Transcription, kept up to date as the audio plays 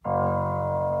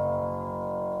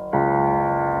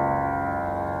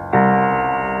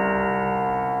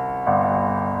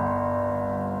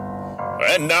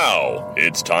And now,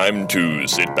 it's time to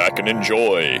sit back and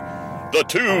enjoy the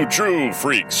Two True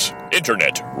Freaks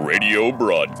Internet Radio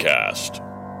Broadcast.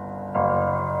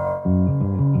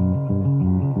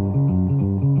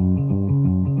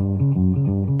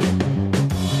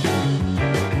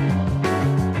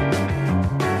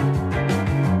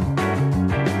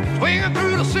 Swinging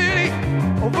through the city,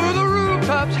 over the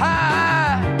rooftops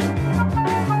high,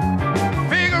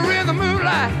 figure in the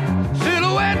moonlight,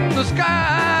 silhouette in the sky.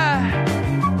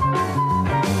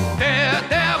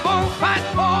 Daredevil fight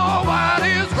for what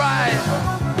is right.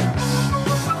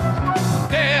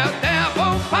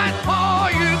 Daredevil fight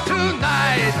for you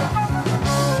tonight.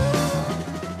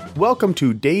 Welcome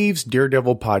to Dave's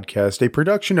Daredevil Podcast, a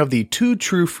production of the Two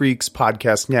True Freaks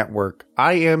Podcast Network.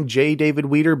 I am J. David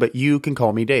Weeder, but you can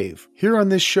call me Dave. Here on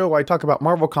this show, I talk about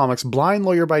Marvel Comics' blind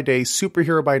lawyer by day,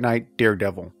 superhero by night,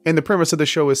 Daredevil. And the premise of the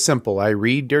show is simple. I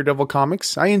read Daredevil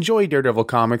comics, I enjoy Daredevil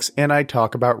comics, and I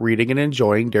talk about reading and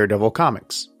enjoying Daredevil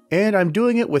comics. And I'm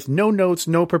doing it with no notes,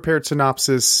 no prepared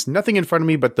synopsis, nothing in front of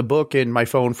me but the book and my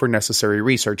phone for necessary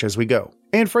research as we go.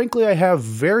 And frankly, I have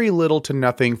very little to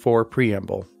nothing for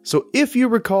preamble. So if you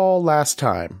recall last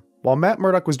time, while Matt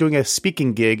Murdock was doing a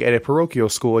speaking gig at a parochial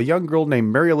school, a young girl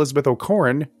named Mary Elizabeth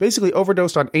O'Corin basically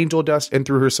overdosed on angel dust and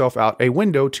threw herself out a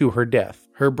window to her death.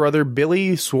 Her brother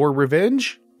Billy swore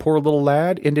revenge. Poor little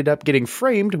lad ended up getting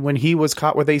framed when he was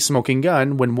caught with a smoking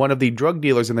gun when one of the drug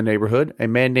dealers in the neighborhood, a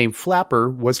man named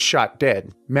Flapper, was shot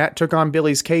dead. Matt took on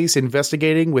Billy's case,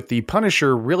 investigating, with the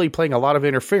Punisher really playing a lot of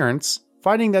interference,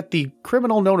 finding that the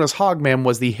criminal known as Hogman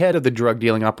was the head of the drug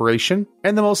dealing operation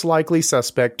and the most likely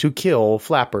suspect to kill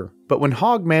Flapper. But when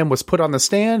Hogman was put on the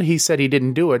stand, he said he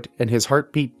didn't do it and his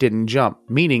heartbeat didn't jump,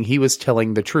 meaning he was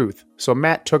telling the truth. So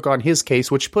Matt took on his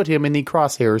case, which put him in the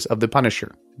crosshairs of the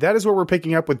Punisher. That is where we're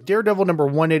picking up with Daredevil number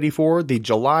 184, the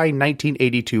July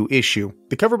 1982 issue.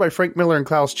 The cover by Frank Miller and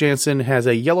Klaus Janson has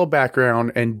a yellow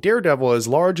background, and Daredevil is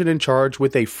large and in charge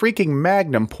with a freaking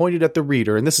magnum pointed at the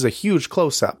reader, and this is a huge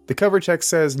close-up. The cover text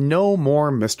says, "No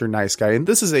more Mr. Nice Guy," and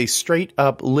this is a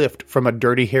straight-up lift from a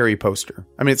Dirty Harry poster.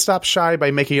 I mean, it stops shy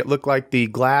by making it look like the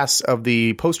glass of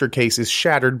the poster case is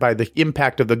shattered by the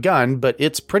impact of the gun, but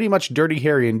it's pretty much Dirty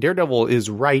Harry, and Daredevil is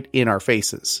right in our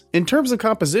faces. In terms of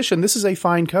composition, this is a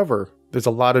fine cover. There's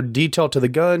a lot of detail to the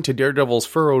gun, to Daredevil's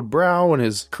furrowed brow and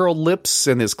his curled lips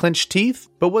and his clenched teeth.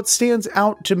 But what stands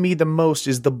out to me the most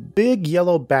is the big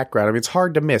yellow background. I mean, it's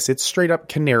hard to miss. It's straight up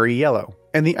canary yellow.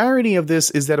 And the irony of this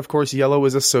is that, of course, yellow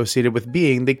is associated with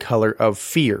being the color of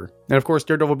fear. And of course,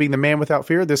 Daredevil being the man without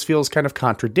fear, this feels kind of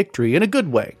contradictory in a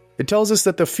good way. It tells us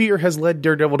that the fear has led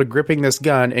Daredevil to gripping this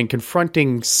gun and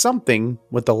confronting something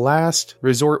with the last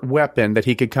resort weapon that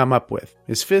he could come up with.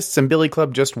 His fists and billy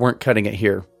club just weren't cutting it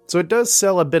here. So it does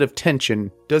sell a bit of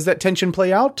tension. Does that tension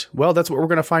play out? Well, that's what we're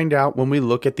going to find out when we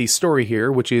look at the story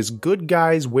here, which is Good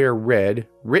Guys Wear Red,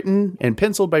 written and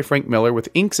penciled by Frank Miller with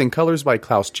inks and colors by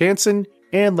Klaus Janson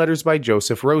and letters by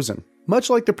Joseph Rosen. Much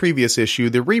like the previous issue,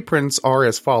 the reprints are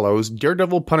as follows: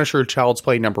 Daredevil Punisher Child's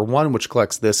Play number 1, which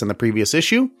collects this in the previous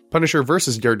issue, Punisher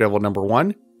vs. Daredevil number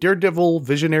 1, Daredevil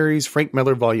Visionaries Frank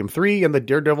Miller Volume 3, and the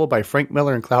Daredevil by Frank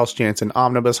Miller and Klaus Janson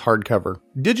Omnibus hardcover.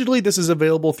 Digitally, this is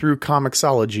available through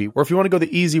Comixology, or if you want to go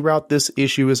the easy route, this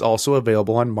issue is also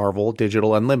available on Marvel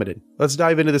Digital Unlimited. Let's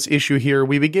dive into this issue here.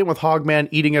 We begin with Hogman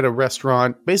eating at a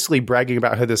restaurant, basically bragging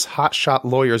about how this hotshot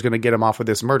lawyer is going to get him off of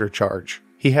this murder charge.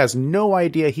 He has no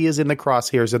idea he is in the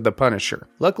crosshairs of the Punisher.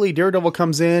 Luckily, Daredevil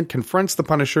comes in, confronts the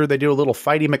Punisher, they do a little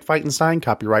fighty McFightenstein,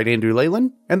 copyright Andrew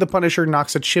Leyland, and the Punisher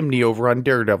knocks a chimney over on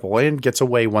Daredevil and gets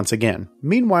away once again.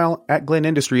 Meanwhile, at Glenn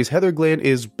Industries, Heather Glenn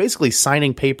is basically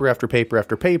signing paper after paper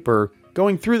after paper.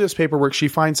 Going through this paperwork, she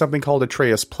finds something called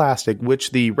Atreus Plastic,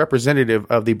 which the representative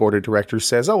of the board of directors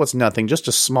says, oh, it's nothing, just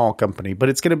a small company, but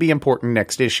it's going to be important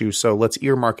next issue, so let's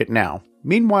earmark it now.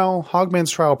 Meanwhile,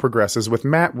 Hogman's trial progresses with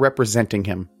Matt representing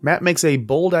him. Matt makes a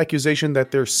bold accusation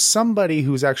that there's somebody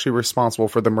who's actually responsible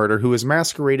for the murder who is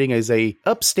masquerading as a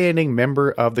upstanding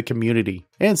member of the community.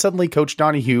 And suddenly Coach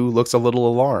Donahue looks a little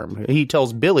alarmed. He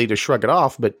tells Billy to shrug it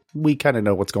off, but we kind of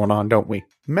know what's going on, don't we?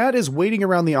 Matt is waiting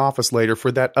around the office later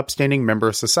for that upstanding member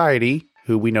of society,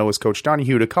 who we know is Coach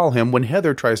Donahue, to call him when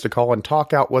Heather tries to call and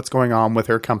talk out what's going on with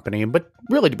her company, but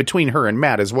really between her and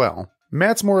Matt as well.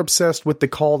 Matt's more obsessed with the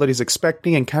call that he's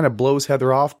expecting and kind of blows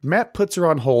Heather off. Matt puts her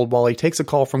on hold while he takes a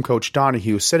call from Coach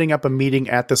Donahue, setting up a meeting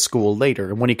at the school later.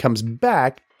 And when he comes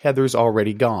back, Heather's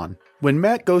already gone. When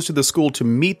Matt goes to the school to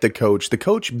meet the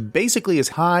coach basically is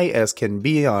high as can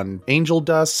be on angel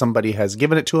dust. Somebody has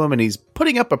given it to him, and he's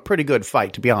putting up a pretty good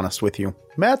fight, to be honest with you.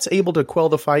 Matt's able to quell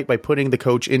the fight by putting the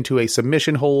coach into a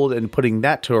submission hold and putting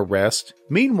that to rest.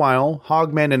 Meanwhile,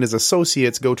 Hogman and his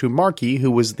associates go to Marky,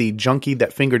 who was the junkie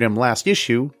that fingered him last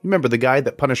issue. Remember the guy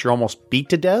that Punisher almost beat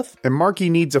to death? And Marky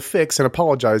needs a fix and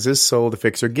apologizes, so the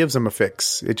fixer gives him a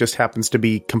fix. It just happens to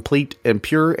be complete and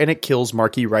pure, and it kills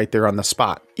Marky right there on the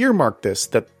spot. Earmark this,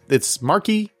 that it's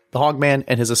Marky, the Hogman,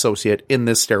 and his associate in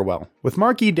this stairwell. With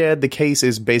Marky dead, the case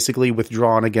is basically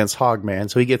withdrawn against Hogman,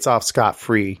 so he gets off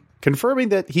scot-free. Confirming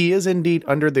that he is indeed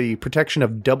under the protection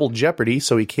of double jeopardy,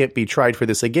 so he can't be tried for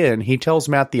this again, he tells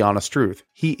Matt the honest truth.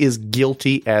 He is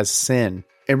guilty as sin.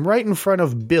 And right in front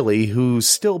of Billy, who's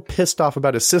still pissed off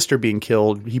about his sister being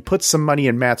killed, he puts some money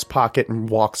in Matt's pocket and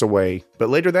walks away. But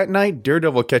later that night,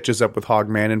 Daredevil catches up with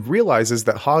Hogman and realizes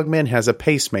that Hogman has a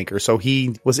pacemaker, so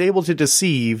he was able to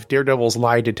deceive Daredevil's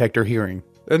lie detector hearing.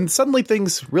 And suddenly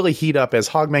things really heat up as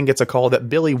Hogman gets a call that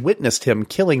Billy witnessed him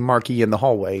killing Marky in the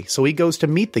hallway, so he goes to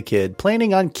meet the kid,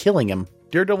 planning on killing him.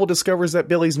 Daredevil discovers that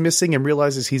Billy's missing and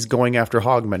realizes he's going after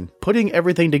Hogman, putting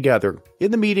everything together.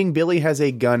 In the meeting, Billy has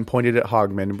a gun pointed at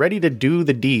Hogman, ready to do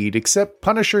the deed, except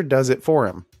Punisher does it for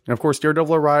him. And of course,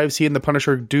 Daredevil arrives, he and the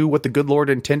Punisher do what the good Lord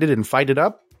intended and fight it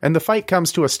up, and the fight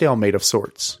comes to a stalemate of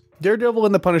sorts. Daredevil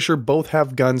and the Punisher both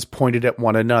have guns pointed at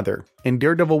one another, and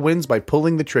Daredevil wins by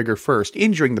pulling the trigger first,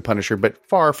 injuring the Punisher, but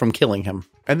far from killing him.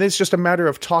 And it's just a matter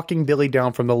of talking Billy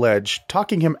down from the ledge,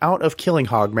 talking him out of killing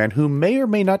Hogman, who may or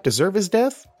may not deserve his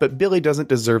death, but Billy doesn't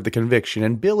deserve the conviction,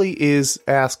 and Billy is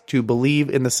asked to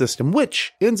believe in the system,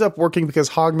 which ends up working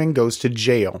because Hogman goes to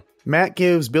jail. Matt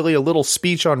gives Billy a little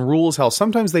speech on rules, how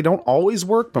sometimes they don't always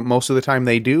work, but most of the time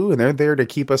they do, and they're there to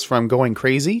keep us from going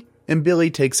crazy. And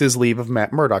Billy takes his leave of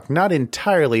Matt Murdock, not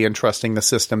entirely entrusting the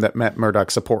system that Matt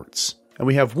Murdock supports. And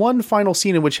we have one final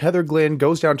scene in which Heather Glenn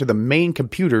goes down to the main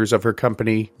computers of her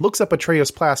company, looks up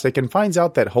Atreus Plastic, and finds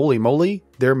out that, holy moly,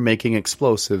 they're making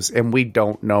explosives, and we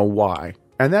don't know why.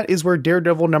 And that is where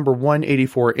Daredevil number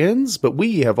 184 ends, but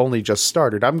we have only just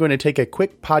started. I'm going to take a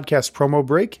quick podcast promo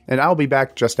break, and I'll be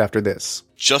back just after this.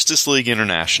 Justice League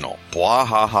International,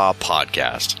 Bwahaha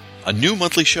Podcast. A new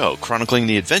monthly show chronicling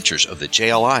the adventures of the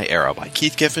JLI era by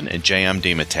Keith Giffen and J.M.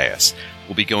 DeMatteis.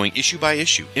 We'll be going issue by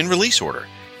issue in release order,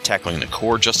 tackling the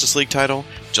core Justice League title,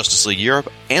 Justice League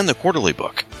Europe, and the quarterly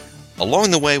book. Along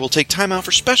the way, we'll take time out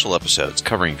for special episodes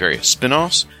covering various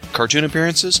spin-offs, cartoon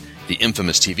appearances, the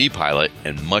infamous TV pilot,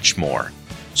 and much more.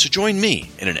 So join me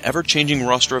in an ever-changing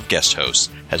roster of guest hosts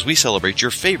as we celebrate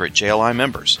your favorite JLI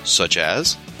members, such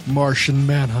as Martian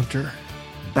Manhunter,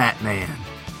 Batman,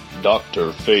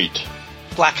 Dr. Fate,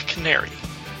 Black Canary,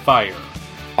 Fire,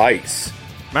 Ice,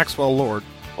 Maxwell Lord,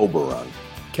 Oberon,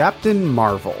 Captain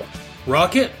Marvel,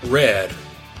 Rocket Red,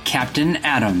 Captain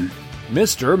Atom,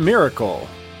 Mr. Miracle,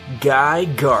 Guy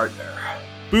Gardner,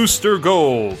 Booster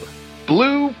Gold,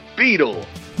 Blue Beetle,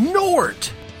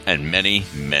 Nort, and many,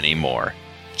 many more.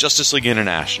 Justice League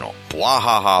International,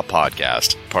 Bwahaha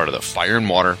Podcast, part of the Fire and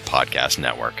Water Podcast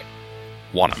Network.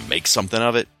 Want to make something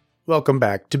of it? Welcome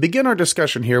back. To begin our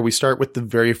discussion here, we start with the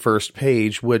very first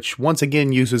page, which once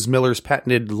again uses Miller's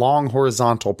patented long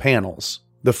horizontal panels.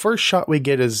 The first shot we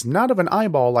get is not of an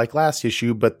eyeball like last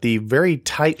issue, but the very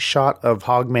tight shot of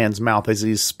Hogman's mouth as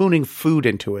he's spooning food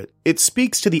into it. It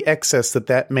speaks to the excess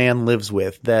that man lives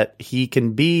with, that he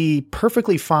can be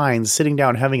perfectly fine sitting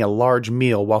down having a large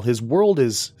meal while his world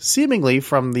is seemingly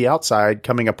from the outside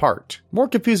coming apart. More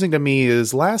confusing to me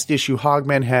is last issue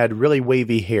Hogman had really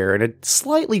wavy hair and a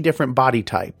slightly different body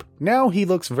type. Now he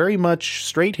looks very much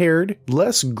straight-haired,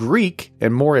 less Greek,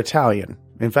 and more Italian.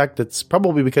 In fact, it's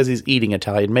probably because he's eating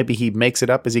Italian. Maybe he makes it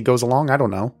up as he goes along. I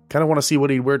don't know. Kind of want to see what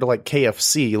he'd wear to like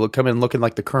KFC. He'll come in looking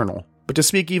like the Colonel. But to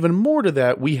speak even more to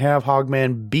that, we have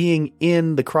Hogman being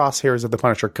in the crosshairs of the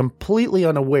Punisher, completely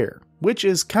unaware, which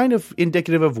is kind of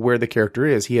indicative of where the character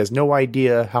is. He has no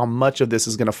idea how much of this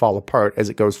is going to fall apart as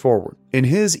it goes forward. In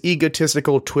his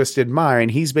egotistical, twisted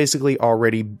mind, he's basically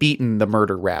already beaten the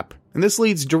murder rap. And this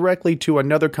leads directly to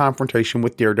another confrontation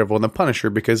with Daredevil and the Punisher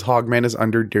because Hogman is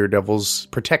under Daredevil's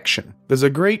protection. There's a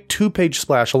great two-page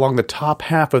splash along the top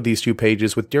half of these 2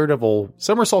 pages with Daredevil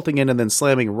somersaulting in and then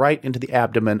slamming right into the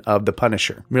abdomen of the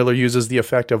Punisher. Miller uses the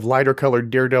effect of lighter-colored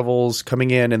Daredevils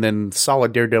coming in and then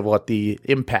solid Daredevil at the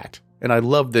impact. And I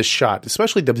love this shot,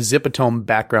 especially the Zipatone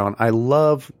background. I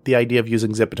love the idea of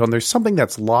using Zipatone. There's something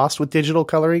that's lost with digital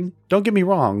coloring. Don't get me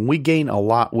wrong, we gain a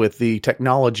lot with the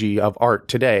technology of art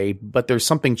today, but there's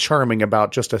something charming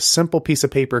about just a simple piece of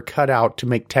paper cut out to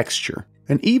make texture.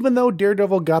 And even though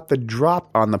Daredevil got the drop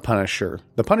on the Punisher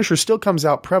still comes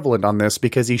out prevalent on this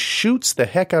because he shoots the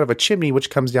heck out of a chimney which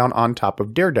comes down on top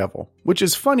of Daredevil. Which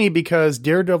is funny because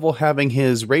Daredevil having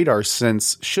his radar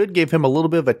sense should give him a little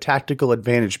bit of a tactical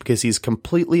advantage because he's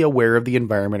completely aware of the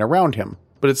environment around him.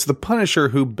 But it's the Punisher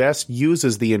who best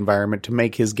uses the environment to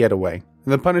make his getaway.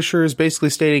 And the Punisher is basically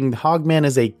stating Hogman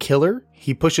is a killer,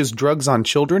 he pushes drugs on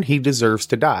children, he deserves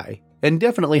to die. And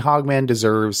definitely Hogman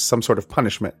deserves some sort of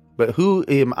punishment. But who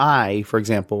am I, for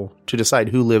example, to decide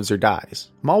who lives or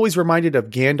dies? I'm always reminded of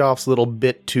Gandalf's little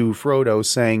bit to Frodo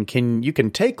saying, you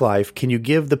can take life, can you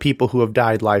give the people who have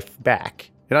died life back?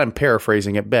 And I'm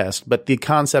paraphrasing at best, but the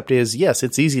concept is, yes,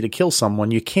 it's easy to kill someone,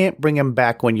 you can't bring him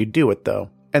back when you do it though.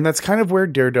 And that's kind of where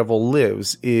Daredevil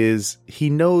lives, is he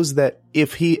knows that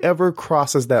if he ever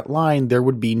crosses that line, there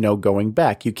would be no going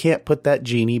back. You can't put that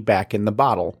genie back in the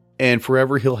bottle. And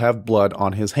forever he'll have blood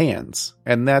on his hands.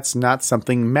 And that's not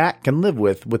something Matt can live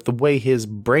with the way his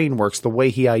brain works, the way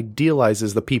he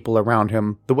idealizes the people around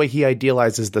him, the way he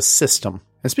idealizes the system.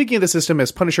 And speaking of the system,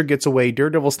 as Punisher gets away,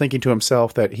 Daredevil's thinking to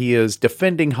himself that he is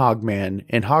defending Hogman,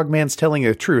 and Hogman's telling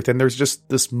the truth, and there's just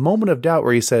this moment of doubt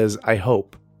where he says, I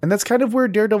hope. And that's kind of where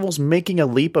Daredevil's making a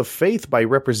leap of faith by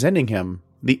representing him.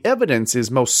 The evidence is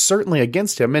most certainly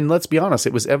against him, and let's be honest,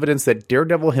 it was evidence that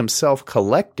Daredevil himself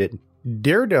collected.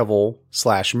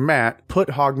 Daredevil/Matt put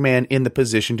Hogman in the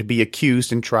position to be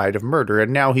accused and tried of murder,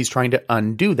 and now he's trying to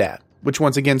undo that, which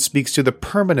once again speaks to the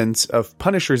permanence of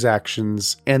Punisher's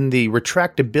actions and the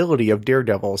retractability of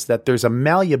Daredevil's, that there's a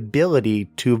malleability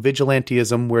to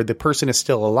vigilantism where the person is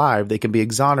still alive, they can be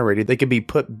exonerated, they can be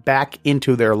put back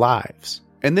into their lives.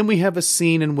 And then we have a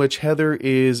scene in which Heather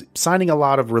is signing a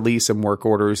lot of release and work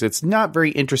orders. It's not very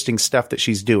interesting stuff that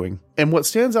she's doing. And what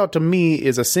stands out to me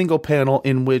is a single panel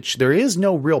in which there is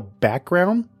no real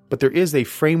background, but there is a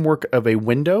framework of a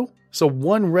window. So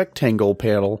one rectangle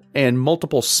panel and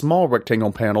multiple small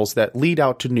rectangle panels that lead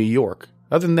out to New York.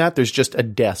 Other than that, there's just a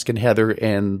desk and Heather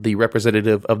and the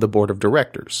representative of the board of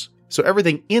directors. So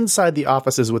everything inside the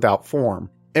office is without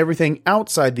form. Everything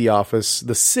outside the office,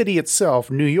 the city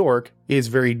itself, New York, is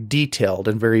very detailed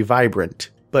and very vibrant,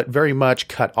 but very much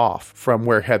cut off from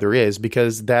where Heather is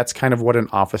because that's kind of what an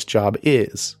office job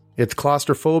is. It's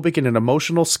claustrophobic in an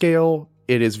emotional scale,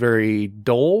 it is very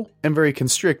dull and very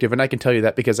constrictive, and I can tell you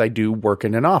that because I do work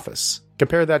in an office.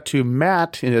 Compare that to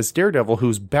Matt as Daredevil,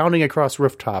 who's bounding across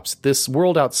rooftops. This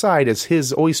world outside is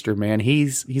his oyster, man.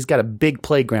 He's got a big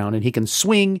playground, and he can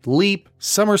swing, leap,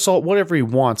 somersault, whatever he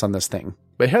wants on this thing.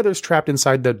 But Heather's trapped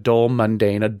inside the dull,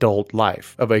 mundane adult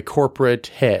life of a corporate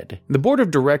head. The board of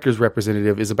directors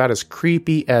representative is about as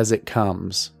creepy as it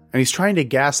comes. And he's trying to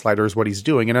gaslight her is what he's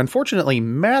doing. And unfortunately,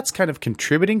 Matt's kind of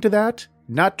contributing to that.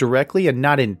 Not directly and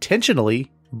not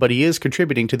intentionally, but he is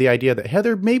contributing to the idea that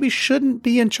Heather maybe shouldn't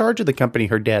be in charge of the company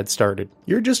her dad started.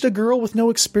 You're just a girl with no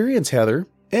experience, Heather.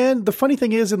 And the funny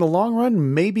thing is, in the long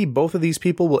run, maybe both of these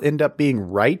people will end up being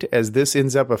right, as this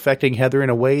ends up affecting Heather in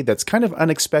a way that's kind of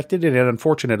unexpected and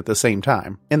unfortunate at the same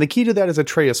time. And the key to that is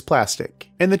Atreus Plastic.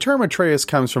 And the term Atreus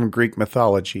comes from Greek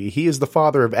mythology. He is the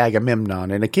father of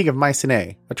Agamemnon and a king of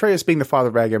Mycenae. Atreus being the father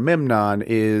of Agamemnon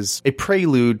is a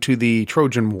prelude to the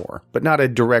Trojan War, but not a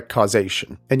direct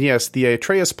causation. And yes, the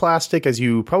Atreus Plastic, as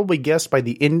you probably guessed by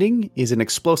the ending, is an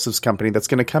explosives company that's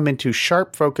going to come into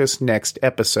sharp focus next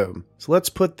episode. So let's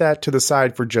put that to the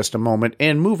side for just a moment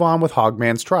and move on with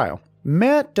Hogman's trial.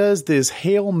 Matt does this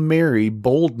Hail Mary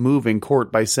bold move in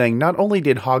court by saying not only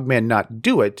did Hogman not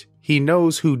do it, he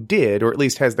knows who did, or at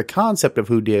least has the concept of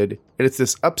who did, and it's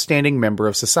this upstanding member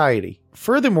of society.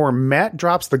 Furthermore, Matt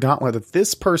drops the gauntlet that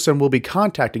this person will be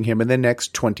contacting him in the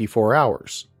next 24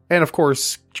 hours. And of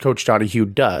course, Coach Donahue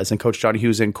does, and Coach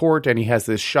Donahue's in court, and he has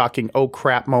this shocking oh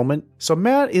crap moment. So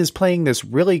Matt is playing this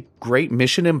really great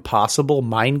Mission Impossible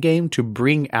mind game to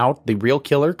bring out the real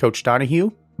killer, Coach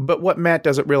Donahue. But what Matt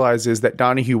doesn't realize is that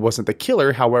Donahue wasn't the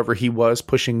killer, however, he was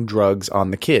pushing drugs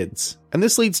on the kids. And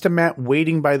this leads to Matt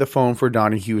waiting by the phone for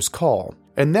Donahue's call.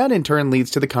 And that in turn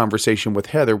leads to the conversation with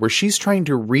Heather, where she's trying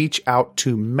to reach out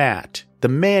to Matt, the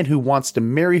man who wants to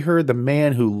marry her, the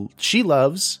man who she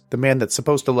loves, the man that's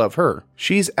supposed to love her.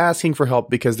 She's asking for help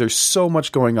because there's so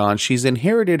much going on. She's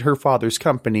inherited her father's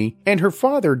company, and her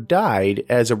father died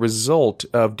as a result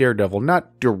of Daredevil.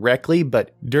 Not directly,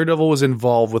 but Daredevil was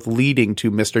involved with leading to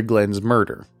Mr. Glenn's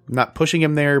murder. Not pushing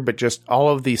him there, but just all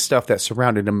of the stuff that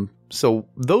surrounded him. So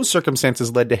those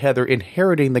circumstances led to Heather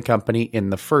inheriting the company in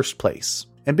the first place.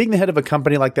 And being the head of a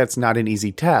company like that's not an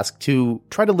easy task. To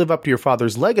try to live up to your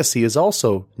father's legacy is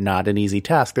also not an easy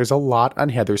task. There's a lot on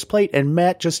Heather's plate, and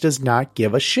Matt just does not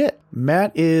give a shit.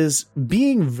 Matt is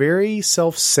being very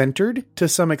self-centered to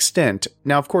some extent.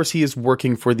 Now, of course, he is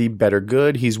working for the better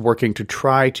good. He's working to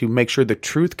try to make sure the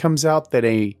truth comes out, that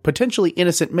a potentially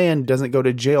innocent man doesn't go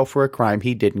to jail for a crime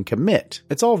he didn't commit.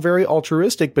 It's all very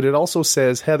altruistic, but it also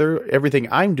says, Heather, everything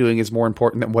I'm doing is more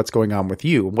important than what's going on with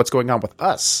you, what's going on with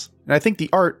us. And I think the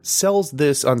art sells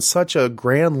this on such a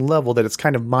grand level that it's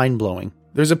kind of mind-blowing.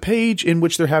 There's a page in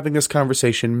which they're having this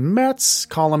conversation. Matt's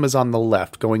column is on the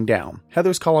left, going down.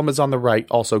 Heather's column is on the right,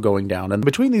 also going down. And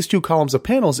between these two columns of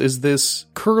panels is this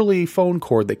curly phone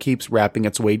cord that keeps wrapping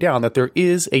its way down, that there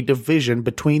is a division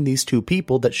between these two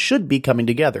people that should be coming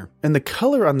together. And the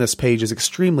color on this page is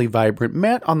extremely vibrant.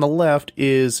 Matt on the left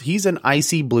he's in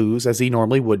icy blues, as he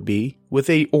normally would be, with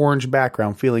a orange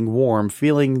background, feeling warm,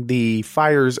 feeling the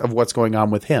fires of what's going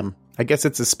on with him. I guess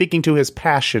it's speaking to his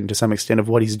passion to some extent of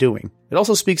what he's doing. It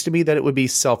also speaks to me that it would be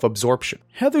self-absorption.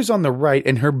 Heather's on the right,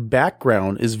 and her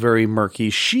background is very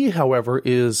murky. She, however,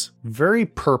 is very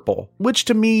purple, which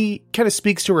to me kind of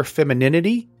speaks to her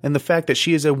femininity and the fact that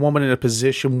she is a woman in a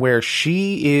position where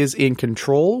she is in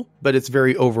control, but it's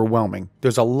very overwhelming.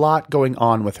 There's a lot going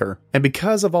on with her. And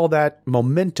because of all that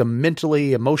momentum,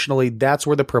 mentally, emotionally, that's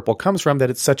where the purple comes from, that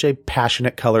it's such a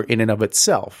passionate color in and of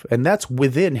itself. And that's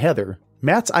within Heather.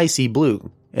 Matt's icy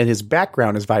blue, and his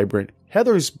background is vibrant.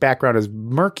 Heather's background is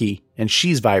murky, and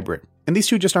she's vibrant. And these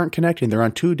two just aren't connecting. They're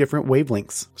on two different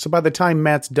wavelengths. So by the time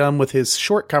Matt's done with his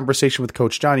short conversation with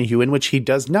Coach Donahue, in which he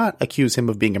does not accuse him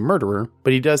of being a murderer,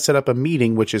 but he does set up a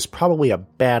meeting, which is probably a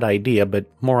bad idea, but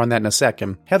more on that in a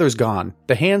second, Heather's gone.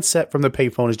 The handset from the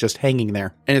payphone is just hanging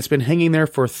there. And it's been hanging there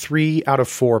for 3 out of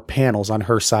 4 panels on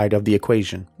her side of the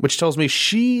equation, which tells me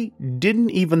she didn't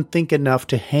even think enough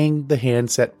to hang the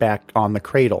handset back on the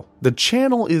cradle. The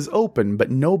channel is open,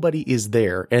 but nobody is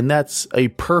there, and that's a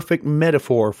perfect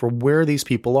metaphor for where these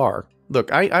people are.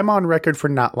 Look, I'm on record for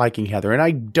not liking Heather, and I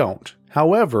don't.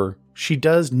 However, she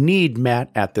does need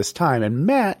Matt at this time, and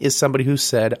Matt is somebody who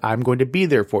said, I'm going to be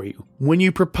there for you. When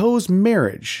you propose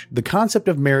marriage, the concept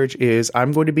of marriage is,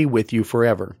 I'm going to be with you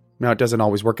forever. Now, it doesn't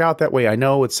always work out that way. I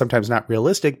know it's sometimes not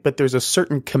realistic, but there's a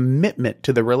certain commitment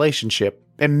to the relationship.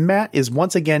 And Matt is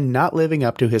once again not living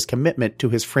up to his commitment to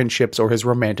his friendships or his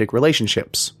romantic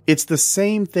relationships. It's the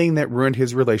same thing that ruined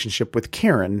his relationship with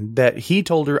Karen, that he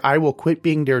told her, I will quit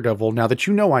being Daredevil now that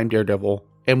you know I'm Daredevil,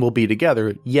 and we'll be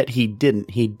together, yet he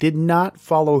didn't. He did not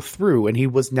follow through, and he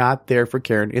was not there for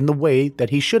Karen in the way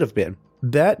that he should have been.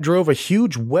 That drove a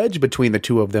huge wedge between the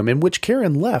two of them, in which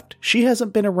Karen left. She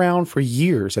hasn't been around for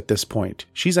years at this point.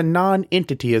 She's a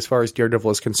non-entity as far as Daredevil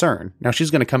is concerned. Now,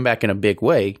 she's going to come back in a big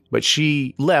way, but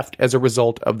she left as a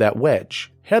result of that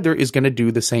wedge. Heather is going to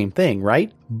do the same thing,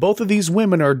 right? Both of these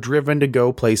women are driven to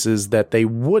go places that they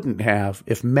wouldn't have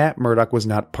if Matt Murdock was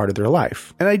not part of their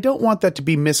life. And I don't want that to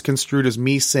be misconstrued as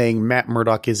me saying Matt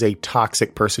Murdock is a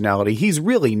toxic personality. He's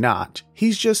really not.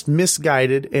 He's just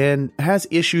misguided and has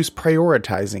issues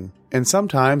prioritizing. And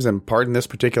sometimes, and pardon this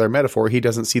particular metaphor, he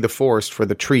doesn't see the forest for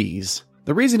the trees.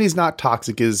 The reason he's not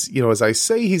toxic is, as I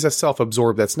say, he's a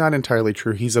self-absorbed. That's not entirely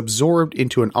true. He's absorbed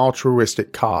into an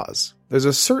altruistic cause. There's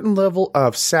a certain level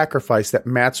of sacrifice that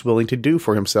Matt's willing to do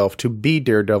for himself to be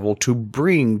Daredevil, to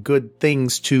bring good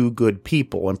things to good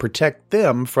people and protect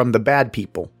them from the bad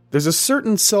people. There's a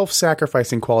certain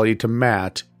self-sacrificing quality to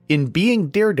Matt in being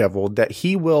Daredevil that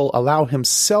he will allow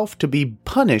himself to be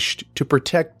punished to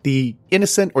protect the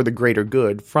innocent or the greater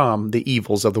good from the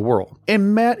evils of the world.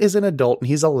 And Matt is an adult and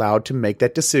he's allowed to make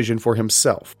that decision for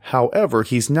himself. However,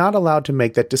 he's not allowed to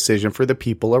make that decision for the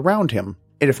people around him.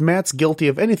 And if Matt's guilty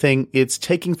of anything, it's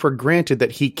taking for granted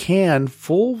that he can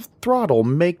full throttle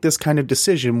make this kind of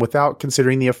decision without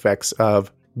considering the effects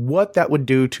of what that would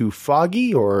do to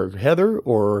Foggy or Heather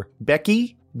or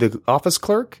Becky, the office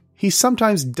clerk. He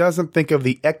sometimes doesn't think of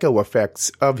the echo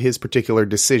effects of his particular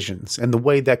decisions and the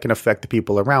way that can affect the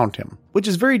people around him, which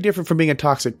is very different from being a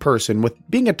toxic person. With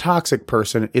being a toxic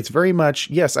person, it's very much,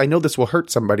 yes, I know this will hurt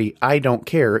somebody. I don't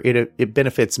care. It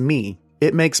benefits me.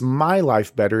 It makes my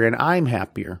life better and I'm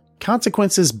happier.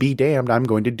 Consequences be damned, I'm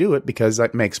going to do it because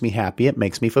it makes me happy, it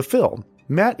makes me fulfilled.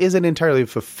 Matt isn't entirely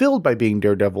fulfilled by being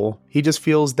Daredevil. He just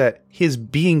feels that his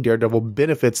being Daredevil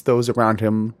benefits those around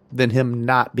him than him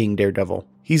not being Daredevil.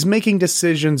 He's making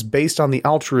decisions based on the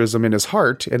altruism in his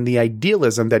heart and the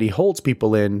idealism that he holds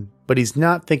people in, but he's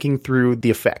not thinking through the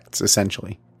effects,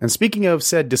 essentially. And speaking of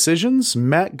said decisions,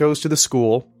 Matt goes to the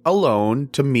school alone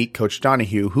to meet Coach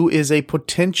Donahue, who is a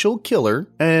potential killer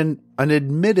and an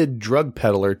admitted drug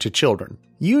peddler to children.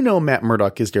 You know Matt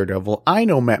Murdock is Daredevil. I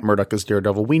know Matt Murdock is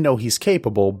Daredevil. We know he's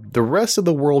capable. The rest of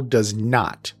the world does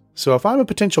not. So if I'm a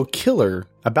potential killer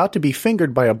about to be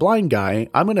fingered by a blind guy,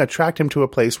 I'm going to attract him to a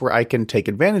place where I can take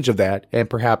advantage of that and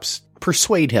perhaps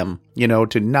persuade him,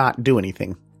 to not do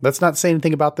anything. Let's not say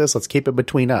anything about this. Let's keep it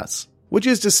between us. Which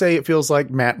is to say, it feels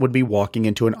like Matt would be walking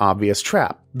into an obvious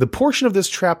trap. The portion of this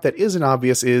trap that isn't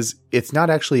obvious is it's not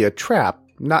actually a trap,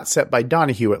 not set by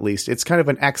Donahue at least. It's kind of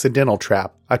an accidental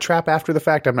trap. A trap after the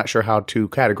fact, I'm not sure how to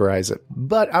categorize it.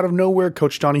 But out of nowhere,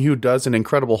 Coach Donahue does an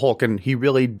Incredible Hulk, and he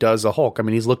really does a Hulk. I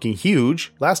mean, he's looking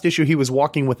huge. Last issue, he was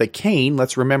walking with a cane.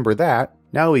 Let's remember that.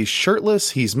 Now he's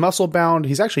shirtless, he's muscle-bound,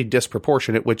 he's actually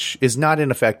disproportionate, which is not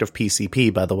an effect of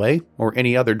PCP, by the way, or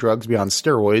any other drugs beyond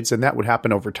steroids, and that would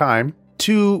happen over time.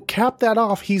 To cap that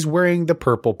off, he's wearing the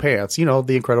purple pants, the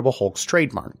Incredible Hulk's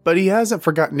trademark. But he hasn't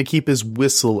forgotten to keep his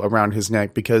whistle around his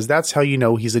neck, because that's how you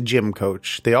know he's a gym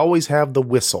coach. They always have the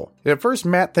whistle. And at first,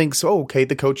 Matt thinks, oh, okay,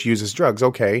 the coach uses drugs,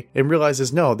 okay, and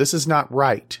realizes, no, this is not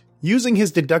right. Using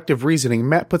his deductive reasoning,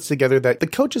 Matt puts together that the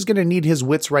coach is going to need his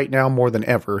wits right now more than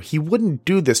ever. He wouldn't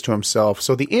do this to himself,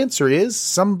 so the answer is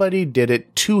somebody did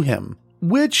it to him.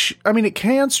 Which, it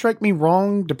can strike me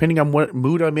wrong depending on what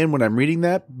mood I'm in when I'm reading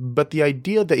that, but the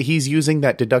idea that he's using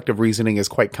that deductive reasoning is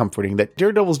quite comforting, that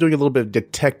Daredevil's doing a little bit of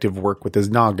detective work with his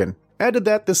noggin. Add to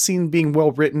that, this scene being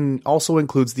well written also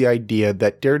includes the idea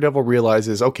that Daredevil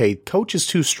realizes, okay, Coach is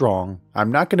too strong.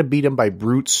 I'm not going to beat him by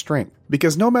brute strength.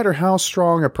 Because no matter how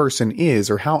strong a person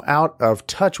is or how out of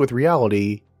touch with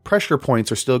reality, pressure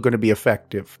points are still going to be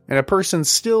effective, and a person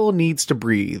still needs to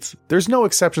breathe. There's no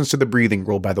exceptions to the breathing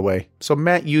rule, by the way. So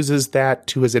Matt uses that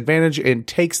to his advantage and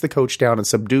takes the coach down and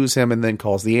subdues him and then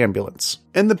calls the ambulance.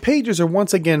 And the pages are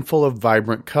once again full of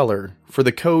vibrant color. For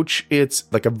the coach, it's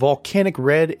like a volcanic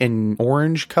red and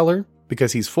orange color.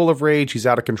 Because he's full of rage, he's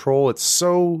out of control. It's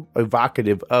so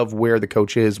evocative of where the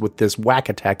coach is with this whack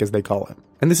attack, as they call it.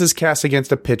 And this is cast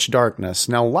against a pitch darkness.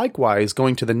 Now, likewise,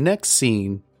 going to the next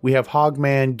scene, we have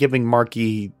Hogman giving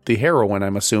Marky the heroin,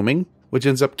 I'm assuming, which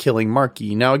ends up killing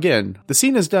Marky. Now again, the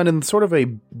scene is done in sort of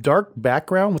a dark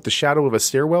background with the shadow of a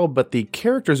stairwell, but the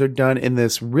characters are done in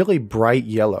this really bright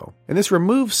yellow. And this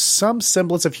removes some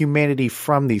semblance of humanity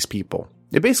from these people.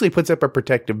 It basically puts up a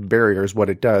protective barrier is what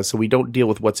it does, so we don't deal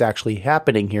with what's actually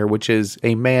happening here, which is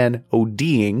a man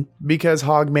ODing because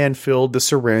Hogman filled the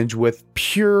syringe with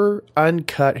pure,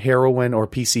 uncut heroin or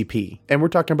PCP. And we're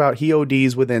talking about he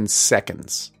ODs within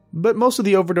seconds. But most of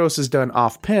the overdose is done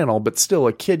off-panel, but still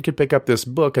a kid could pick up this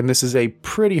book, and this is a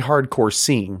pretty hardcore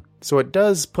scene. So it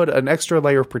does put an extra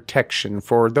layer of protection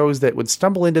for those that would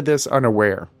stumble into this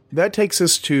unaware. That takes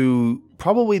us to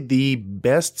probably the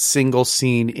best single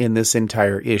scene in this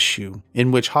entire issue,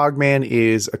 in which Hogman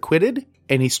is acquitted,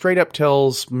 and he straight up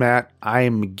tells Matt,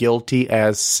 I'm guilty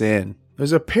as sin.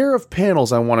 There's a pair of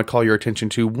panels I want to call your attention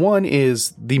to. One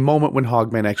is the moment when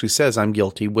Hogman actually says, I'm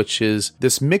guilty, which is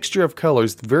this mixture of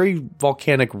colors, very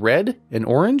volcanic red and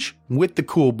orange, with the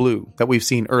cool blue that we've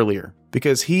seen earlier.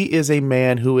 Because he is a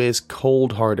man who is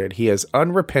cold-hearted. He is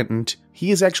unrepentant. He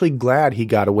is actually glad he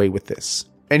got away with this.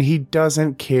 And he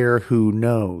doesn't care who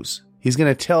knows. He's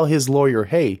going to tell his lawyer,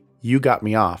 hey, you got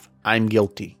me off. I'm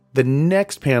guilty. The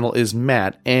next panel is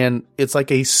Matt, and it's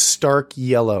like a stark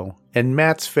yellow. And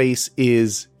Matt's face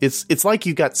is, it's like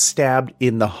you got stabbed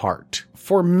in the heart.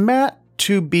 For Matt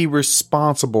to be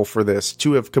responsible for this,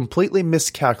 to have completely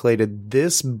miscalculated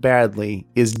this badly,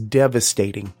 is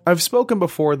devastating. I've spoken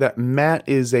before that Matt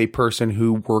is a person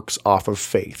who works off of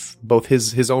faith, both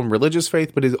his own religious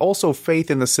faith, but is also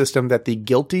faith in the system that the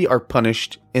guilty are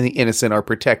punished and the innocent are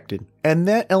protected. And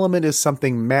that element is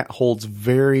something Matt holds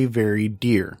very, very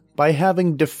dear. By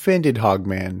having defended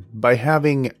Hogman, by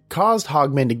having caused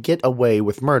Hogman to get away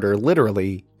with murder,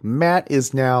 literally, Matt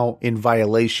is now in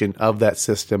violation of that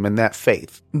system and that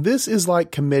faith. This is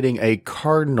like committing a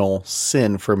cardinal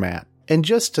sin for Matt. And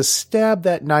just to stab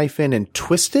that knife in and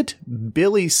twist it,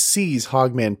 Billy sees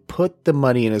Hogman put the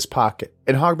money in his pocket.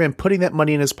 And Hogman putting that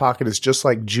money in his pocket is just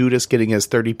like Judas getting his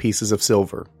 30 pieces of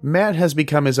silver. Matt has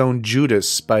become his own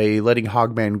Judas by letting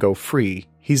Hogman go free.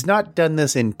 He's not done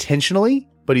this intentionally,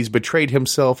 but he's betrayed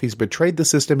himself, he's betrayed the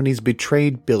system, and he's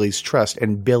betrayed Billy's trust,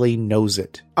 and Billy knows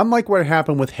it. Unlike what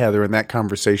happened with Heather in that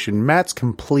conversation, Matt's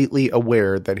completely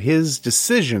aware that his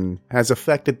decision has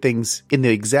affected things in the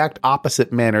exact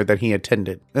opposite manner that he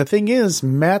intended. The thing is,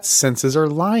 Matt's senses are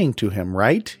lying to him,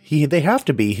 right? They have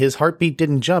to be. His heartbeat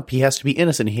didn't jump. He has to be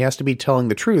innocent. He has to be telling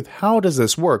the truth. How does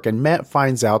this work? And Matt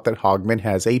finds out that Hogman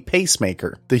has a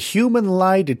pacemaker. The human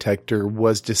lie detector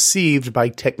was deceived by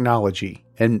technology.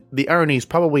 And the irony is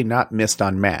probably not missed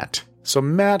on Matt. So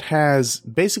Matt has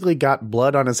basically got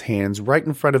blood on his hands right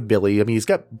in front of Billy. I mean, he's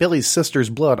got Billy's sister's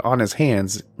blood on his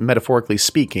hands, metaphorically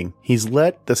speaking. He's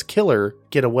let this killer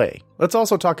get away. Let's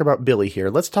also talk about Billy here.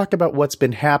 Let's talk about what's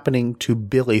been happening to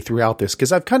Billy throughout this,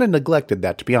 because I've kind of neglected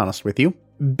that, to be honest with you.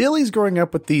 Billy's growing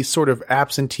up with these sort of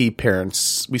absentee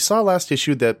parents. We saw last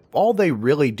issue that all they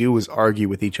really do is argue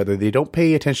with each other. They don't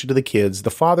pay attention to the kids.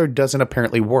 The father doesn't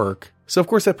apparently work. So of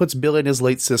course that puts Billy and his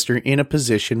late sister in a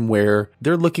position where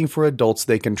they're looking for adults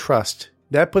they can trust.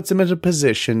 That puts them in a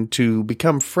position to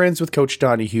become friends with Coach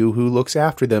Donahue, who looks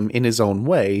after them in his own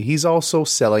way. He's also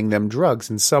selling them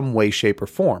drugs in some way, shape, or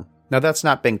form. Now that's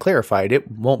not been clarified. It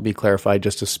won't be clarified,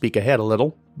 just to speak ahead a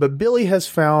little. But Billy has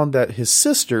found that his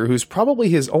sister, who's probably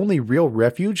his only real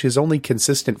refuge, his only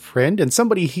consistent friend, and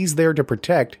somebody he's there to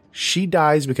protect, she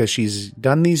dies because she's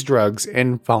done these drugs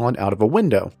and fallen out of a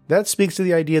window. That speaks to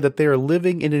the idea that they are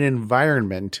living in an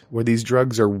environment where these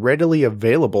drugs are readily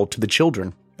available to the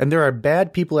children. And there are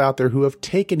bad people out there who have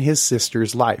taken his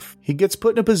sister's life. He gets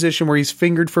put in a position where he's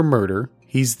fingered for murder.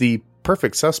 He's the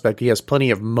perfect suspect. He has plenty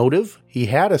of motive. He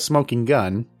had a smoking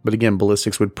gun, but again,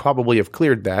 ballistics would probably have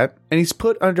cleared that. And he's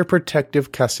put under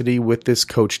protective custody with this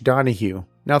Coach Donahue.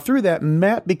 Now through that,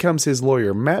 Matt becomes his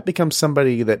lawyer. Matt becomes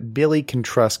somebody that Billy can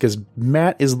trust because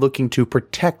Matt is looking to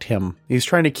protect him. He's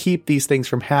trying to keep these things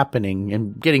from happening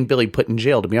and getting Billy put in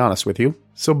jail, to be honest with you.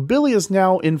 So Billy is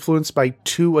now influenced by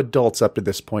two adults up to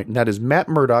this point, and that is Matt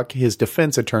Murdock, his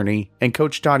defense attorney, and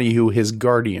Coach Donahue, his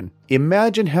guardian.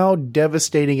 Imagine how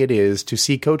devastating it is to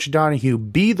see Coach Donahue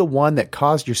be the one that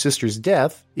caused your sister's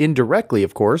death, indirectly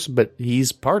of course, but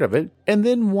he's part of it, and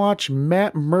then watch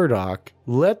Matt Murdock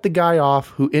let the guy off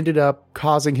who ended up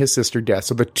causing his sister death.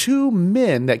 So the two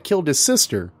men that killed his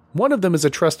sister, one of them is a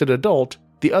trusted adult,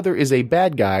 the other is a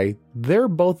bad guy. They're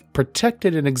both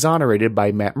protected and exonerated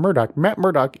by Matt Murdock. Matt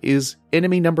Murdock is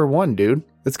enemy number one, dude.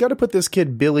 It's got to put this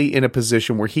kid Billy in a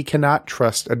position where he cannot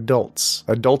trust adults.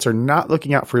 Adults are not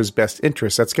looking out for his best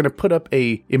interests. That's going to put up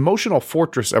a emotional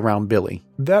fortress around Billy.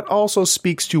 That also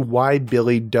speaks to why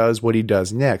Billy does what he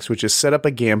does next, which is set up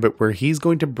a gambit where he's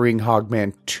going to bring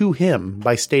Hogman to him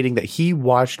by stating that he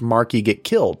watched Marky get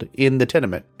killed in the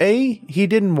tenement. He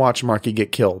didn't watch Marky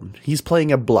get killed. He's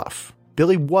playing a bluff.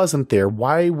 Billy wasn't there.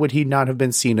 Why would he not have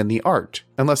been seen in the art?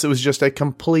 Unless it was just a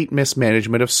complete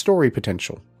mismanagement of story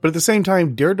potential. But at the same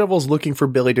time, Daredevil's looking for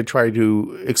Billy to try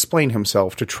to explain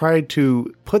himself, to try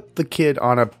to put the kid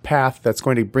on a path that's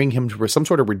going to bring him to some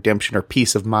sort of redemption or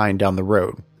peace of mind down the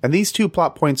road. And these two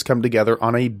plot points come together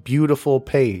on a beautiful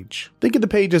page. Think of the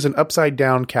page as an upside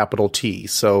down capital T.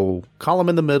 So column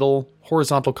in the middle,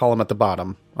 horizontal column at the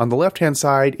bottom. On the left-hand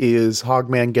side is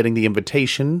Hogman getting the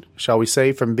invitation, shall we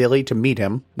say, from Billy to meet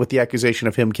him, with the accusation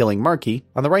of him killing Marky.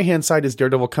 On the right-hand side is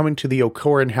Daredevil coming to the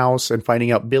O'Corin house and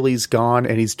finding out Billy's gone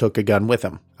and he's took a gun with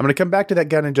him. I'm going to come back to that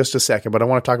gun in just a second, but I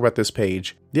want to talk about this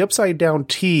page. The upside-down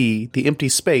T, the empty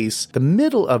space, the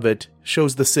middle of it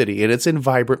shows the city, and it's in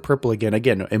vibrant purple again.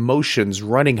 Again, emotions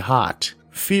running hot.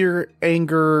 Fear,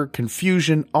 anger,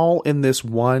 confusion, all in this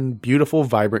one beautiful,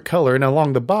 vibrant color. And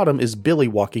along the bottom is Billy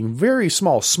walking, very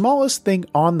small, smallest thing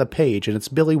on the page, and it's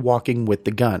Billy walking with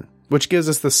the gun, which gives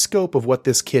us the scope of what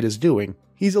this kid is doing.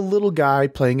 He's a little guy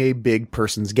playing a big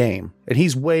person's game, and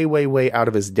he's way, way, way out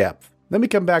of his depth. Let me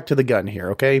come back to the gun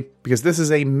here, okay? Because this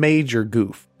is a major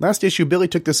goof. Last issue, Billy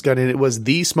took this gun, and it was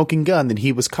the smoking gun that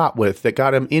he was caught with that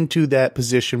got him into that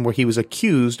position where he was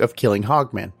accused of killing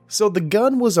Hogman. So the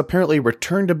gun was apparently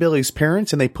returned to Billy's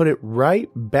parents, and they put it right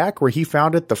back where he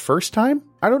found it the first time?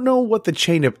 I don't know what the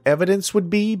chain of evidence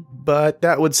would be, but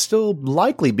that would still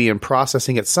likely be in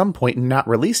processing at some point and not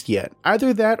released yet.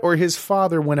 Either that or his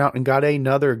father went out and got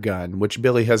another gun, which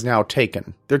Billy has now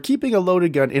taken. They're keeping a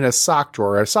loaded gun in a sock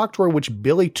drawer which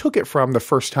Billy took it from the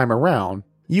first time around.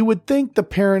 You would think the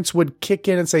parents would kick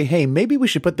in and say, hey, maybe we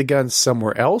should put the gun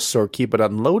somewhere else or keep it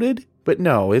unloaded. But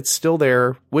no, it's still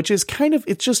there, which is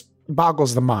it just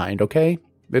boggles the mind, okay?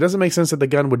 It doesn't make sense that the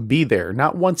gun would be there,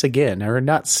 not once again, or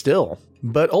not still.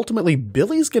 But ultimately,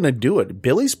 Billy's going to do it.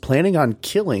 Billy's planning on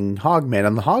killing Hogman,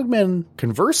 and the Hogman,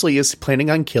 conversely, is planning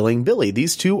on killing Billy.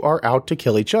 These two are out to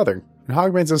kill each other. And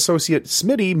Hogman's associate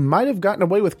Smitty might have gotten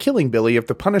away with killing Billy if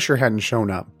the Punisher hadn't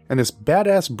shown up. And this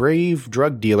badass, brave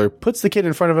drug dealer puts the kid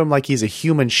in front of him like he's a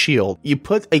human shield. You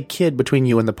put a kid between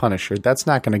you and the Punisher. That's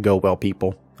not going to go well,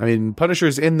 people. I mean,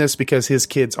 Punisher's in this because his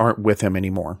kids aren't with him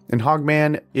anymore. And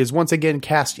Hogman is once again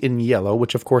cast in yellow,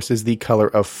 which of course is the color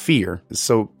of fear.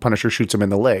 So Punisher shoots him in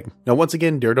the leg. Now, once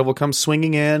again, Daredevil comes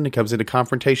swinging in. He comes into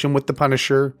confrontation with the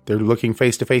Punisher. They're looking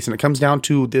face to face, and it comes down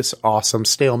to this awesome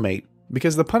stalemate.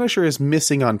 Because the Punisher is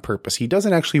missing on purpose. He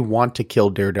doesn't actually want to kill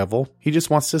Daredevil. He just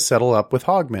wants to settle up with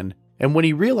Hogman. And when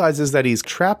he realizes that he's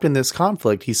trapped in this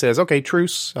conflict, he says, okay,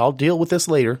 truce, I'll deal with this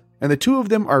later. And the two of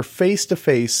them are face to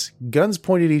face, guns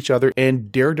pointed at each other,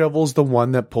 and Daredevil's the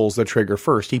one that pulls the trigger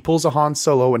first. He pulls a Han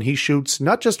Solo and he shoots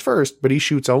not just first, but he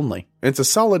shoots only. It's a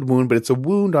solid wound, but it's a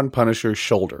wound on Punisher's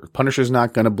shoulder. Punisher's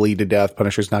not going to bleed to death.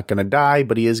 Punisher's not going to die,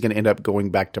 but he is going to end up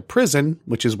going back to prison,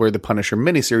 which is where the Punisher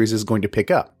miniseries is going to pick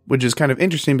up. Which is kind of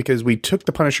interesting because we took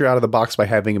the Punisher out of the box by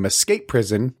having him escape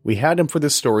prison. We had him for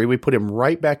this story. We put him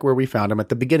right back where we found him at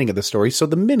the beginning of the story so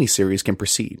the miniseries can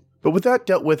proceed. But with that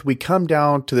dealt with, we come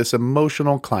down to this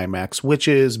emotional climax, which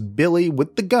is Billy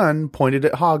with the gun pointed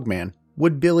at Hogman.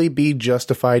 Would Billy be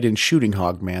justified in shooting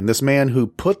Hogman, this man who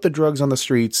put the drugs on the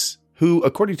streets, who,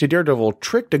 according to Daredevil,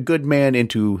 tricked a good man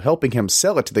into helping him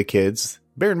sell it to the kids?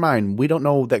 Bear in mind, we don't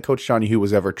know that Coach Johnny Who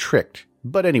was ever tricked.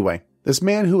 But anyway, this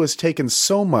man who has taken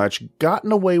so much,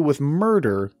 gotten away with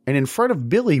murder, and in front of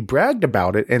Billy bragged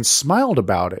about it and smiled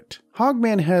about it.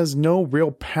 Hogman has no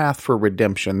real path for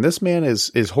redemption. This man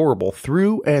is horrible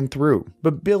through and through.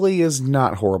 But Billy is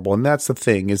not horrible, and that's the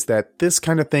thing, is that this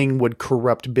kind of thing would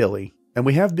corrupt Billy. And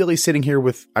we have Billy sitting here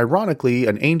with, ironically,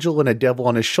 an angel and a devil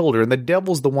on his shoulder, and the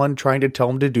devil's the one trying to tell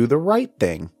him to do the right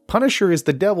thing. Punisher is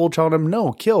the devil telling him,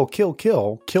 no, kill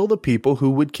the people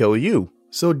who would kill you.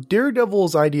 So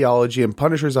Daredevil's ideology and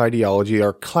Punisher's ideology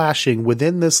are clashing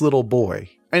within this little boy.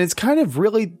 And it's kind of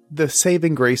really the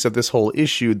saving grace of this whole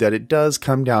issue that it does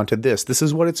come down to this. This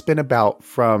is what it's been about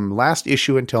from last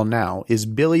issue until now, is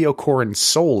Billy O'Corrin's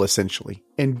soul, essentially.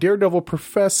 And Daredevil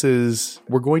professes,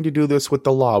 we're going to do this with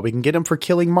the law. We can get him for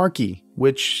killing Marky,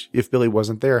 which, if Billy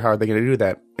wasn't there, how are they going to do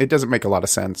that? It doesn't make a lot of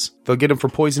sense. They'll get him for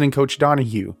poisoning Coach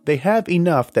Donahue. They have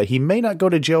enough that he may not go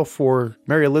to jail for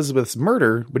Mary Elizabeth's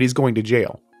murder, but he's going to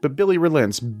jail. But Billy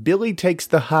relents. Billy takes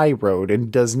the high road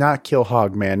and does not kill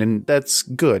Hogman, and that's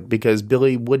good because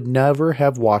Billy would never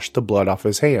have washed the blood off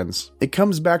his hands. It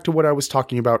comes back to what I was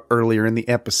talking about earlier in the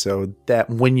episode, that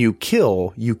when you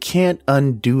kill, you can't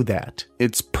undo that.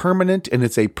 It's permanent, and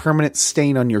it's a permanent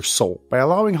stain on your soul. By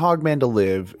allowing Hogman to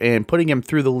live and putting him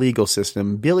through the legal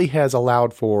system, Billy has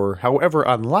allowed for, however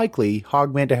unlikely,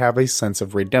 Hogman to have a sense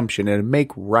of redemption and make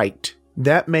right.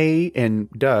 That may and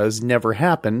does never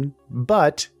happen,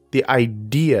 but the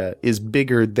idea is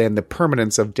bigger than the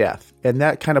permanence of death. And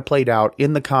that kind of played out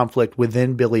in the conflict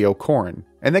within Billy O'Corrin.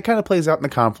 And that kind of plays out in the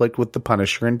conflict with the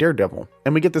Punisher and Daredevil.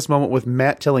 And we get this moment with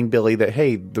Matt telling Billy that,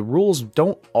 hey, the rules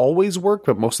don't always work,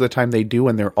 but most of the time they do,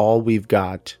 and they're all we've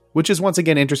got. Which is once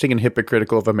again interesting and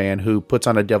hypocritical of a man who puts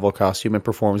on a devil costume and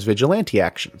performs vigilante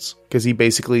actions. Because he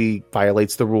basically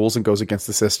violates the rules and goes against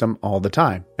the system all the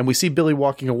time. And we see Billy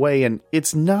walking away, and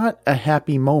it's not a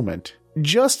happy moment.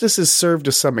 Justice is served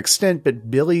to some extent, but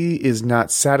Billy is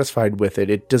not satisfied with it.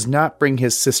 It does not bring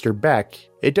his sister back.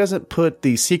 It doesn't put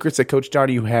the secrets that Coach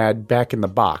Donahue had back in the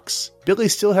box. Billy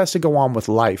still has to go on with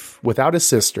life, without a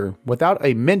sister, without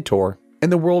a mentor,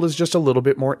 and the world is just a little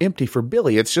bit more empty for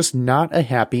Billy. It's just not a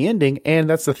happy ending, and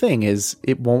that's the thing, is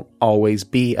it won't always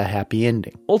be a happy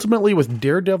ending. Ultimately, with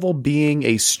Daredevil being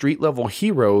a street-level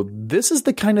hero, this is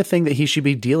the kind of thing that he should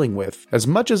be dealing with. As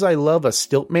much as I love a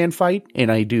Stiltman fight,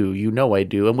 and I do, you know I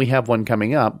do, and we have one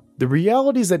coming up, the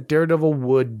realities that Daredevil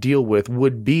would deal with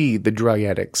would be the drug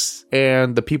addicts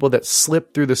and the people that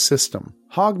slip through the system.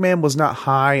 Hogman was not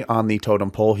high on the totem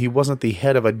pole. He wasn't the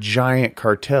head of a giant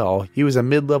cartel. He was a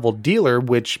mid-level dealer,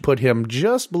 which put him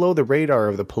just below the radar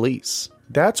of the police.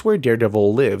 That's where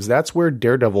Daredevil lives. That's where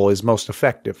Daredevil is most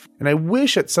effective. And I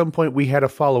wish at some point we had a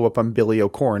follow-up on Billy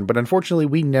O'Corrin, but unfortunately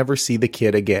we never see the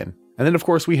kid again. And then, of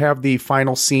course, we have the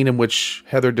final scene in which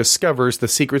Heather discovers the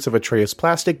secrets of Atreus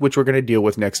Plastic, which we're going to deal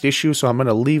with next issue, so I'm going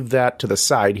to leave that to the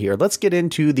side here. Let's get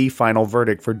into the final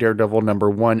verdict for Daredevil number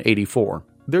 184.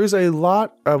 There's a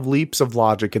lot of leaps of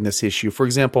logic in this issue. For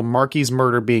example, Marky's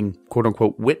murder being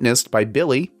quote-unquote witnessed by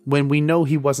Billy when we know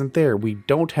he wasn't there. We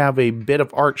don't have a bit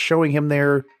of art showing him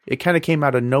there. It kind of came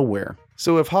out of nowhere.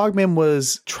 So if Hogman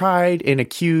was tried and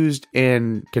accused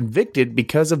and convicted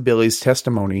because of Billy's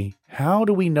testimony, how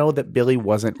do we know that Billy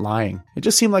wasn't lying? It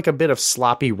just seemed like a bit of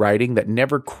sloppy writing that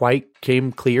never quite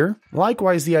came clear.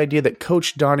 Likewise, the idea that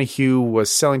Coach Donahue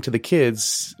was selling to the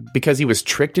kids because he was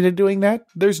tricked into doing that,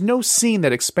 there's no scene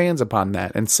that expands upon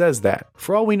that and says that.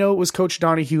 For all we know, it was Coach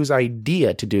Donahue's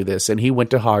idea to do this, and he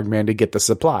went to Hogman to get the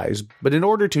supplies. But in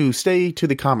order to stay to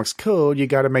the comics code, you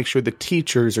gotta make sure the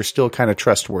teachers are still kind of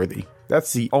trustworthy.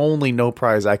 That's the only no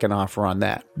prize I can offer on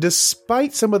that.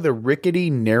 Despite some of the rickety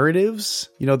narratives,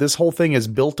 this whole thing is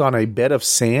built on a bed of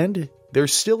sand,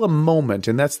 there's still a moment,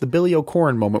 and that's the Billy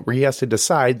O'Corn moment where he has to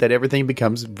decide that everything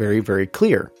becomes very, very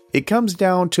clear. It comes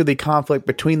down to the conflict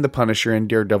between the Punisher and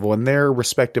Daredevil and their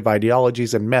respective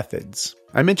ideologies and methods.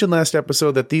 I mentioned last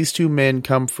episode that these two men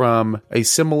come from a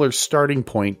similar starting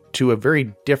point to a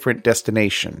very different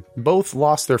destination. Both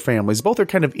lost their families. Both are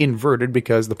kind of inverted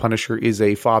because the Punisher is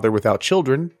a father without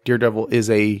children. Daredevil is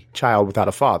a child without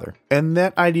a father. And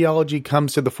that ideology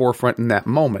comes to the forefront in that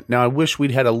moment. Now, I wish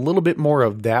we'd had a little bit more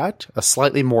of that, a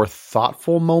slightly more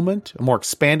thoughtful moment, a more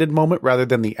expanded moment rather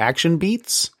than the action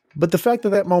beats. But the fact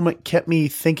that moment kept me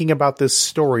thinking about this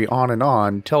story on and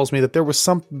on tells me that there was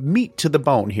some meat to the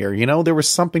bone here, There was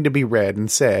something to be read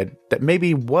and said that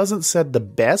maybe wasn't said the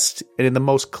best and in the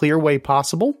most clear way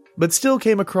possible, but still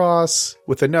came across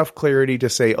with enough clarity to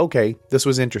say, okay, this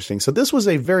was interesting. So this was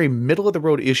a very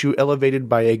middle-of-the-road issue elevated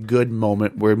by a good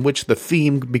moment in which the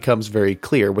theme becomes very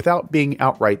clear without being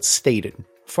outright stated.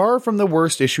 Far from the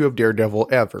worst issue of Daredevil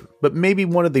ever, but maybe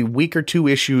one of the weaker two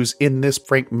issues in this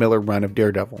Frank Miller run of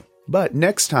Daredevil. But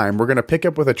next time, we're going to pick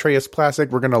up with Atreus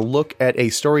Plastic. We're going to look at a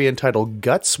story entitled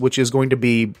Guts, which is going to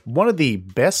be one of the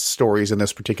best stories in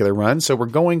this particular run. So we're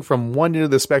going from one end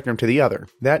of the spectrum to the other.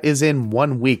 That is in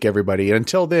 1 week, everybody. And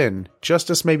until then,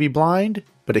 justice may be blind,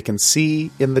 but it can see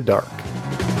in the dark.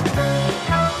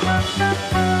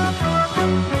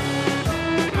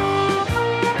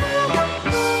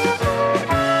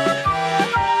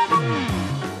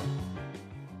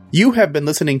 You have been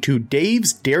listening to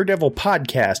Dave's Daredevil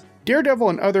podcast. Daredevil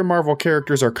and other Marvel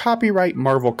characters are copyright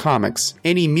Marvel Comics.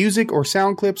 Any music or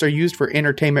sound clips are used for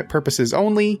entertainment purposes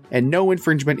only, and no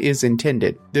infringement is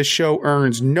intended. This show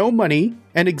earns no money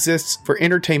and exists for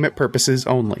entertainment purposes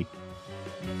only.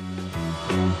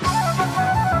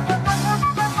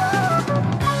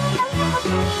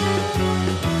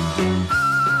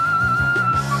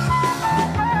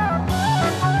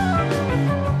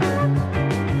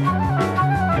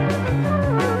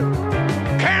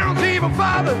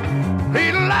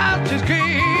 He lost his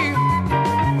king.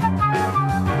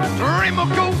 Dream of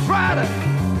Ghost Rider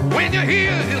when you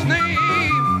hear his name.